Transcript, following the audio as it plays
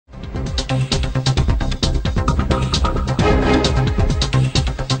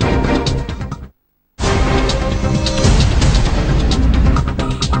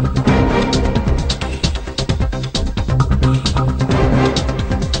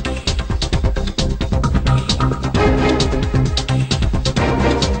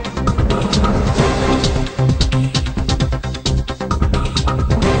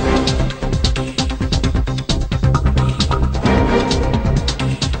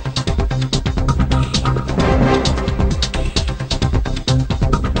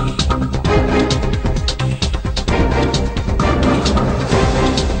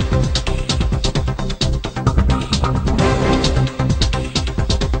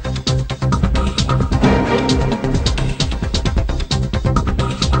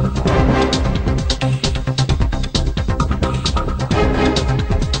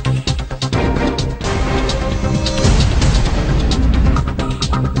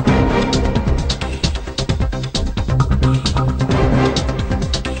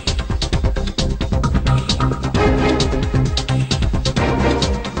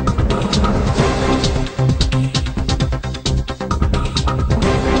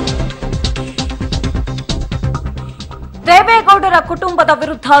ನೌಕರರ ಕುಟುಂಬದ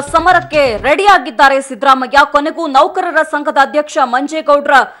ವಿರುದ್ಧ ಸಮರಕ್ಕೆ ರೆಡಿಯಾಗಿದ್ದಾರೆ ಸಿದ್ದರಾಮಯ್ಯ. ಕೊನೆಗೂ ನೌಕರರ ಸಂಘದ ಅಧ್ಯಕ್ಷ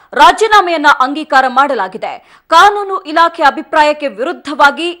ಮಂಜೇಗೌಡರ ರಾಜೀನಾಮೆಯನ್ನ ಅಂಗೀಕಾರ ಮಾಡಲಾಗಿದೆ. ಕಾನೂನು ಇಲಾಖೆ ಅಭಿಪ್ರಾಯಕ್ಕೆ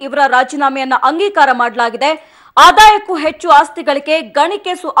ವಿರುದ್ಧವಾಗಿ ಇವರ ರಾಜೀನಾಮೆಯನ್ನ ಅಂಗೀಕಾರ ಮಾಡಲಾಗಿದೆ. ಆದಾಯಕ್ಕೂ ಹೆಚ್ಚು ಆಸ್ತಿ ಗಳಿಕೆ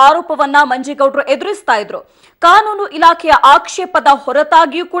ಗಣಿಕೆಸು ಆರೋಪವನ್ನ ಮಂಜೇಗೌಡರು ಎದುರಿಸ್ತಾ ಇದ್ರು. ಕಾನೂನು ಇಲಾಖೆಯ ಆಕ್ಷೇಪದ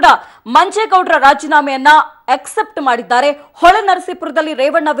ಹೊರತಾಗಿಯೂ ಕೂಡ ಮಂಜೇಗೌಡರ ರಾಜೀನಾಮೆಯನ್ನ ಅಕ್ಸೆಪ್ಟ್ ಮಾಡಿದ್ದಾರೆ. ಹೊಳೆನರಸೀಪುರದಲ್ಲಿ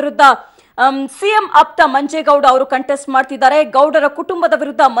ರೇವಣ್ಣ ವಿರುದ್ಧ ಸಿಎಂ ಆಪ್ತ ಮಂಜೇಗೌಡ ಅವರು ಕಂಟೆಸ್ಟ್ ಮಾಡ್ತಿದ್ದಾರೆ. ಗೌಡರ ಕುಟುಂಬದ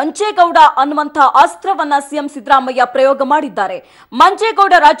ವಿರುದ್ಧ ಮಂಜೇಗೌಡ ಅನ್ನುವಂತಹ ಅಸ್ತ್ರವನ್ನ ಸಿಎಂ ಸಿದ್ದರಾಮಯ್ಯ ಪ್ರಯೋಗ ಮಾಡಿದ್ದಾರೆ.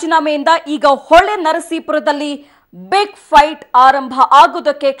 ಮಂಜೇಗೌಡ ರಾಜೀನಾಮೆಯಿಂದ ಈಗ ಹೊಳೆನರಸೀಪುರದಲ್ಲಿ ಬಿಗ್ ಫೈಟ್ ಆರಂಭ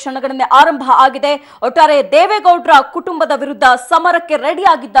ಆಗುವುದಕ್ಕೆ ಕ್ಷಣಗಣನೆ ಆರಂಭ ಆಗಿದೆ. ಒಟ್ಟಾರೆ ದೇವೇಗೌಡರ ಕುಟುಂಬದ ವಿರುದ್ಧ ಸಮರಕ್ಕೆ ರೆಡಿ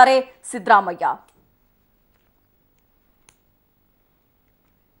ಆಗಿದ್ದಾರೆ ಸಿದ್ದರಾಮಯ್ಯ.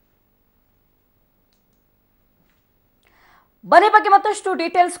 ಬನ್ನಿ ಬಗ್ಗೆ ಮತ್ತಷ್ಟು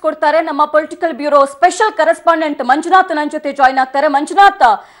ಡೀಟೇಲ್ಸ್ ಕೊಡ್ತಾರೆ ನಮ್ಮ political bureau special correspondent Manjunath ನನ್ನ ಜೊತೆ ಜಾಯ್ನ್ ಆಗ್ತಾರೆ. ಮಂಜುನಾಥ್,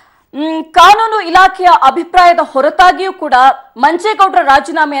 ಕಾನೂನು ಇಲಾಖೆಯ ಅಭಿಪ್ರಾಯದ ಹೊರತಾಗಿಯೂ ಕೂಡ ಮಂಜೇಗೌಡರ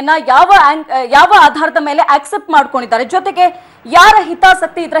ರಾಜೀನಾಮೆಯನ್ನ ಯಾವ ಆಧಾರದ ಮೇಲೆ ಆಕ್ಸೆಪ್ಟ್ ಮಾಡ್ಕೊಂಡಿದ್ದಾರೆ, ಜೊತೆಗೆ ಯಾರ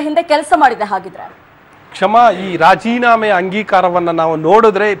ಹಿತಾಸಕ್ತಿ ಇದರ ಹಿಂದೆ ಕೆಲಸ ಮಾಡಿದೆ ಹಾಗಿದ್ರೆ? ಕ್ಷಮಾ, ಈ ರಾಜೀನಾಮೆ ಅಂಗೀಕಾರವನ್ನ ನಾವು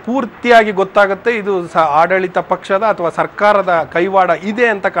ನೋಡಿದ್ರೆ ಪೂರ್ತಿಯಾಗಿ ಗೊತ್ತಾಗುತ್ತೆ ಇದು ಆಡಳಿತ ಪಕ್ಷದ ಅಥವಾ ಸರ್ಕಾರದ ಕೈವಾಡ ಇದೆ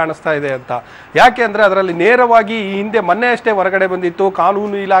ಅಂತ ಕಾಣಿಸ್ತಾ ಇದೆ ಅಂತ. ಯಾಕೆ ಅಂದ್ರೆ ಅದರಲ್ಲಿ ನೇರವಾಗಿ ಈ ಹಿಂದೆ ಮೊನ್ನೆ ಅಷ್ಟೇ ಹೊರಗಡೆ ಬಂದಿತ್ತು.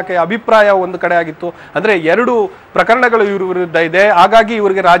 ಕಾನೂನು ಇಲಾಖೆಯ ಅಭಿಪ್ರಾಯ ಒಂದು ಕಡೆ ಆಗಿತ್ತು. ಅಂದ್ರೆ 2 ಪ್ರಕರಣಗಳು ಇವ್ರ ವಿರುದ್ಧ ಇದೆ, ಹಾಗಾಗಿ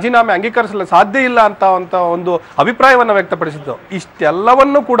ಇವರಿಗೆ ರಾಜೀನಾಮೆ ಅಂಗೀಕರಿಸಲು ಸಾಧ್ಯ ಇಲ್ಲ ಅಂತ ಒಂದು ಅಭಿಪ್ರಾಯವನ್ನು ವ್ಯಕ್ತಪಡಿಸಿತ್ತು.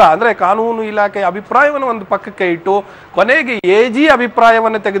 ಇಷ್ಟೆಲ್ಲವನ್ನು ಕೂಡ ಅಂದ್ರೆ ಕಾನೂನು ಇಲಾಖೆಯ ಅಭಿಪ್ರಾಯವನ್ನು ಒಂದು ಪಕ್ಕಕ್ಕೆ ಇಟ್ಟು ಕೊನೆಗೆ AG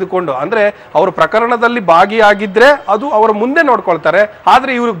ಅಭಿಪ್ರಾಯವನ್ನು ತೆಗೆದುಕೊಂಡು ಅಂದ್ರೆ ಅವರ ಪ್ರಕರಣದಲ್ಲಿ ಭಾಗಿಯಾಗಿದ್ರೆ ಅದು ಅವರು ಮುಂದೆ ನೋಡ್ಕೊಳ್ತಾರೆ,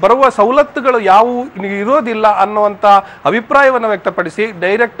 ಆದ್ರೆ ಇವ್ರಿಗೆ ಬರುವ ಸವಲತ್ತುಗಳು ಯಾವುವು ಇರೋದಿಲ್ಲ ಅನ್ನುವಂತ ಅಭಿಪ್ರಾಯವನ್ನು ವ್ಯಕ್ತಪಡಿಸಿ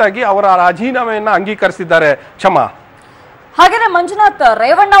ಡೈರೆಕ್ಟ್ ಆಗಿ ಅವರ ರಾಜೀನಾಮೆಯನ್ನ ಅಂಗೀಕರಿಸಿದ್ದಾರೆ. ಕ್ಷಮಾ, ಹಾಗೇನೆ ಮಂಜುನಾಥ್,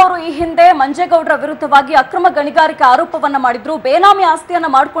 ರೇವಣ್ಣ ಅವರು ಈ ಹಿಂದೆ ಮಂಜೇಗೌಡರ ವಿರುದ್ಧವಾಗಿ ಅಕ್ರಮ ಗಣಿಗಾರಿಕೆ ಆರೋಪವನ್ನ ಮಾಡಿದ್ರು, ಬೇನಾಮಿ ಆಸ್ತಿಯನ್ನ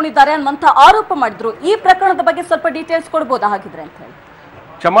ಮಾಡ್ಕೊಂಡಿದ್ದಾರೆ ಅನ್ನುವಂತ ಆರೋಪ ಮಾಡಿದ್ರು. ಈ ಪ್ರಕರಣದ ಬಗ್ಗೆ ಸ್ವಲ್ಪ ಡೀಟೇಲ್ಸ್ ಕೊಡಬಹುದಾ ಹಾಗಿದ್ರೆ ಅಂತ ಹೇಳಿ?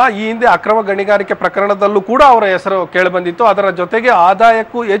 ಕ್ಷಮಾ, ಈ ಹಿಂದೆ ಅಕ್ರಮ ಗಣಿಗಾರಿಕೆ ಪ್ರಕರಣದಲ್ಲೂ ಕೂಡ ಅವರ ಹೆಸರು ಕೇಳಿಬಂದಿತ್ತು. ಅದರ ಜೊತೆಗೆ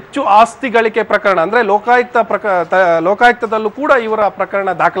ಆದಾಯಕ್ಕೂ ಹೆಚ್ಚು ಆಸ್ತಿ ಗಳಿಕೆ ಪ್ರಕರಣ ಅಂದ್ರೆ ಲೋಕಾಯುಕ್ತದಲ್ಲೂ ಕೂಡ ಇವರ ಪ್ರಕರಣ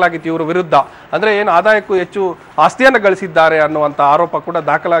ದಾಖಲಾಗಿತ್ತು ಇವರ ವಿರುದ್ಧ. ಅಂದ್ರೆ ಏನು ಆದಾಯಕ್ಕೂ ಹೆಚ್ಚು ಆಸ್ತಿಯನ್ನು ಗಳಿಸಿದ್ದಾರೆ ಅನ್ನುವಂಥ ಆರೋಪ ಕೂಡ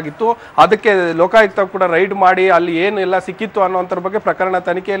ದಾಖಲಾಗಿತ್ತು. ಅದಕ್ಕೆ ಲೋಕಾಯುಕ್ತ ಕೂಡ ರೈಡ್ ಮಾಡಿ ಅಲ್ಲಿ ಏನು ಎಲ್ಲ ಸಿಕ್ಕಿತ್ತು ಅನ್ನುವಂಥರ ಬಗ್ಗೆ ಪ್ರಕರಣ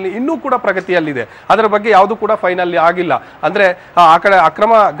ತನಿಖೆಯಲ್ಲಿ ಇನ್ನೂ ಕೂಡ ಪ್ರಗತಿಯಲ್ಲಿದೆ. ಅದರ ಬಗ್ಗೆ ಯಾವುದು ಕೂಡ ಫೈನಲ್ ಆಗಿಲ್ಲ. ಅಂದ್ರೆ ಆ ಕಡೆ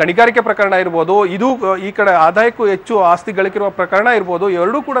ಅಕ್ರಮ ಗಣಿಗಾರಿಕೆ ಪ್ರಕರಣ ಇರ್ಬೋದು, ಇದು ಈ ಕಡೆ ಆದಾಯಕ್ಕೂ ಹೆಚ್ಚು ಆಸ್ತಿ ಗಳಿಕಿರುವ ಪ್ರಕರಣ ಇರ್ಬೋದು, ಎರಡೂ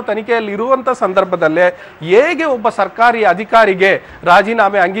ಕೂಡ ತನಿಖೆಯಲ್ಲಿ ಇರುವಂತ ಸಂದರ್ಭದಲ್ಲೇ ಹೇಗೆ ಒಬ್ಬ ಸರ್ಕಾರಿ ಅಧಿಕಾರಿಗೆ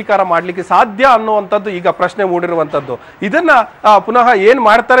ರಾಜೀನಾಮೆ ಅಂಗೀಕಾರ ಮಾಡ್ಲಿಕ್ಕೆ ಸಾಧ್ಯ ಅನ್ನುವಂಥದ್ದು ಈಗ ಪ್ರಶ್ನೆ ಮೂಡಿರುವಂತದ್ದು. ಇದನ್ನ ಪುನಃ ಏನ್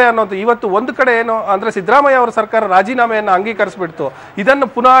ಮಾಡ್ತಾರೆ ಅನ್ನೋದು ಇವತ್ತು ಒಂದು ಕಡೆ ಏನು ಅಂದ್ರೆ ಸಿದ್ದರಾಮಯ್ಯ ಅವರ ಸರ್ಕಾರ ರಾಜೀನಾಮೆಯನ್ನು ಅಂಗೀಕರಿಸ್ಬಿಡ್ತು. ಇದನ್ನು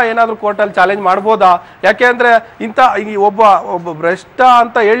ಪುನಃ ಏನಾದ್ರೂ ಕೋರ್ಟಲ್ಲಿ ಚಾಲೆಂಜ್ ಮಾಡ್ಬೋದಾ? ಯಾಕೆ ಅಂದ್ರೆ ಇಂಥ ಒಬ್ಬ ಭ್ರಷ್ಟ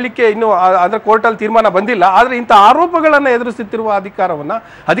ಅಂತ ಹೇಳಲಿಕ್ಕೆ ಇನ್ನು ಅಂದ್ರೆ ಕೋರ್ಟಲ್ಲಿ ತೀರ್ಮಾನ ಬಂದಿಲ್ಲ. ಆದ್ರೆ ಇಂಥ ಆರೋಪಗಳನ್ನ ಎದುರಿಸುತ್ತಿರುವ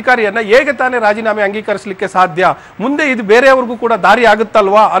ಅಧಿಕಾರಿಯನ್ನ ಹೇಗೆ ತಾನೇ ರಾಜೀನಾಮೆ ಅಂಗೀಕರಿಸಲಿಕ್ಕೆ ಸಾಧ್ಯ? ಮುಂದೆ ಇದು ಬೇರೆಯವ್ರಿಗೂ ಕೂಡ ದಾರಿ ಆಗುತ್ತಲ್ವಾ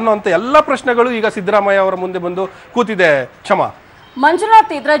ಅನ್ನುವಂತ ಎಲ್ಲ ಪ್ರಶ್ನೆಗಳು ಈಗ ಸಿದ್ದರಾಮಯ್ಯ ಅವರ ಮುಂದೆ ಬಂದು ಕೂತಿದೆ. ಕ್ಷಮಾ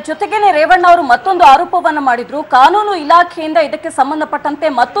ಮಂಜುನಾಥ್, ಇದರ ಜೊತೆಗೇನೆ ರೇವಣ್ಣ ಅವರು ಮತ್ತೊಂದು ಆರೋಪವನ್ನ ಮಾಡಿದ್ರು. ಕಾನೂನು ಇಲಾಖೆಯಿಂದ ಇದಕ್ಕೆ ಸಂಬಂಧಪಟ್ಟಂತೆ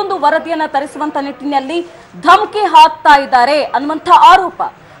ಮತ್ತೊಂದು ವರದಿಯನ್ನ ತರಿಸುವಂತ ನಿಟ್ಟಿನಲ್ಲಿ ಧಮಕಿ ಹಾಕ್ತಾ ಇದ್ದಾರೆ ಅನ್ನುವಂತ ಆರೋಪ.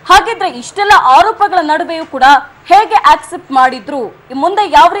 ಹಾಗಿದ್ರೆ ಇಷ್ಟೆಲ್ಲ ಆರೋಪಗಳ ನಡುವೆಯೂ ಕೂಡ ಹೇಗೆ ಆಕ್ಸೆಪ್ಟ್ ಮಾಡಿದ್ರು? ಮುಂದೆ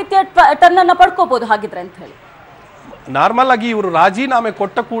ಯಾವ ರೀತಿಯ ಟರ್ನ್ ಅನ್ನ ಪಡ್ಕೋಬಹುದು ಹಾಗಿದ್ರೆ ಅಂತ ಹೇಳಿ? ನಾರ್ಮಲ್ ಆಗಿ ಇವರು ರಾಜೀನಾಮೆ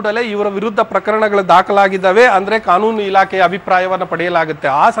ಕೊಟ್ಟ ಕೂಡಲೇ ಇವರ ವಿರುದ್ಧ ಪ್ರಕರಣಗಳು ದಾಖಲಾಗಿದ್ದಾವೆ ಅಂದ್ರೆ ಕಾನೂನು ಇಲಾಖೆಯ ಅಭಿಪ್ರಾಯವನ್ನು ಪಡೆಯಲಾಗುತ್ತೆ.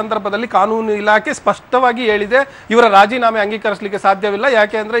 ಆ ಸಂದರ್ಭದಲ್ಲಿ ಕಾನೂನು ಇಲಾಖೆ ಸ್ಪಷ್ಟವಾಗಿ ಹೇಳಿದೆ ಇವರ ರಾಜೀನಾಮೆ ಅಂಗೀಕರಿಸಲಿಕ್ಕೆ ಸಾಧ್ಯವಿಲ್ಲ,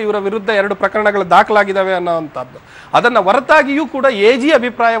 ಯಾಕೆ ಅಂದ್ರೆ ಇವರ ವಿರುದ್ಧ 2 ಪ್ರಕರಣಗಳು ದಾಖಲಾಗಿದ್ದಾವೆ ಅನ್ನೋಂಥದ್ದು. ಅದನ್ನ ಹೊರತಾಗಿಯೂ ಕೂಡ AG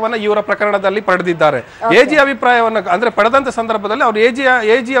ಅಭಿಪ್ರಾಯವನ್ನ ಇವರ ಪ್ರಕರಣದಲ್ಲಿ ಪಡೆದಿದ್ದಾರೆ. AG ಅಭಿಪ್ರಾಯವನ್ನು ಅಂದ್ರೆ ಪಡೆದಂತ ಸಂದರ್ಭದಲ್ಲಿ ಅವರು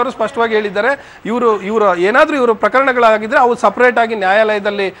AG ಅವರು ಸ್ಪಷ್ಟವಾಗಿ ಹೇಳಿದ್ದಾರೆ ಇವರು ಏನಾದ್ರೂ ಇವರು ಪ್ರಕರಣಗಳಾಗಿದ್ರೆ ಅವು ಸಪರೇಟ್ ಆಗಿ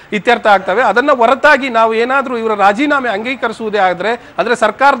ನ್ಯಾಯಾಲಯದಲ್ಲಿ ಇತ್ಯರ್ಥ ಆಗ್ತವೆ. ಅದನ್ನ ಹೊರತಾಗಿ ನಾವು ಏನಾದ್ರೂ ಇವರ ರಾಜೀನಾಮೆ ಅಂಗೀಕರಿಸುವುದೇ ಆದ್ರೆ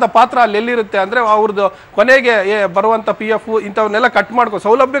ಸರ್ಕಾರದ ಪಾತ್ರ ಅಲ್ಲಿ ಎಲ್ಲಿರುತ್ತೆ ಅಂದ್ರೆ ಅವ್ರದ್ದು ಕೊನೆಗೆ ಬರುವಂತ PF ಇಂಥವನ್ನೆಲ್ಲ ಕಟ್ ಮಾಡ್ಕೋ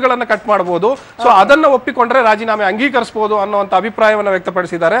ಸೌಲಭ್ಯಗಳನ್ನ ಕಟ್ ಮಾಡಬಹುದು. ಸೊ ಅದನ್ನ ಒಪ್ಪಿಕೊಂಡ್ರೆ ರಾಜೀನಾಮೆ ಅಂಗೀಕರಿಸಬಹುದು ಅನ್ನುವಂತ ಅಭಿಪ್ರಾಯವನ್ನು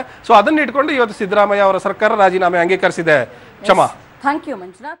ವ್ಯಕ್ತಪಡಿಸಿದ್ದಾರೆ. ಸೊ ಅದನ್ನ ಇಟ್ಕೊಂಡು ಇವತ್ತು ಸಿದ್ದರಾಮಯ್ಯ ಅವರ ಸರ್ಕಾರ ರಾಜೀನಾಮೆ ಅಂಗೀಕರಿಸಿದೆ. ಕ್ಷಮಾ. Thank you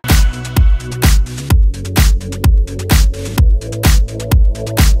Manjunath.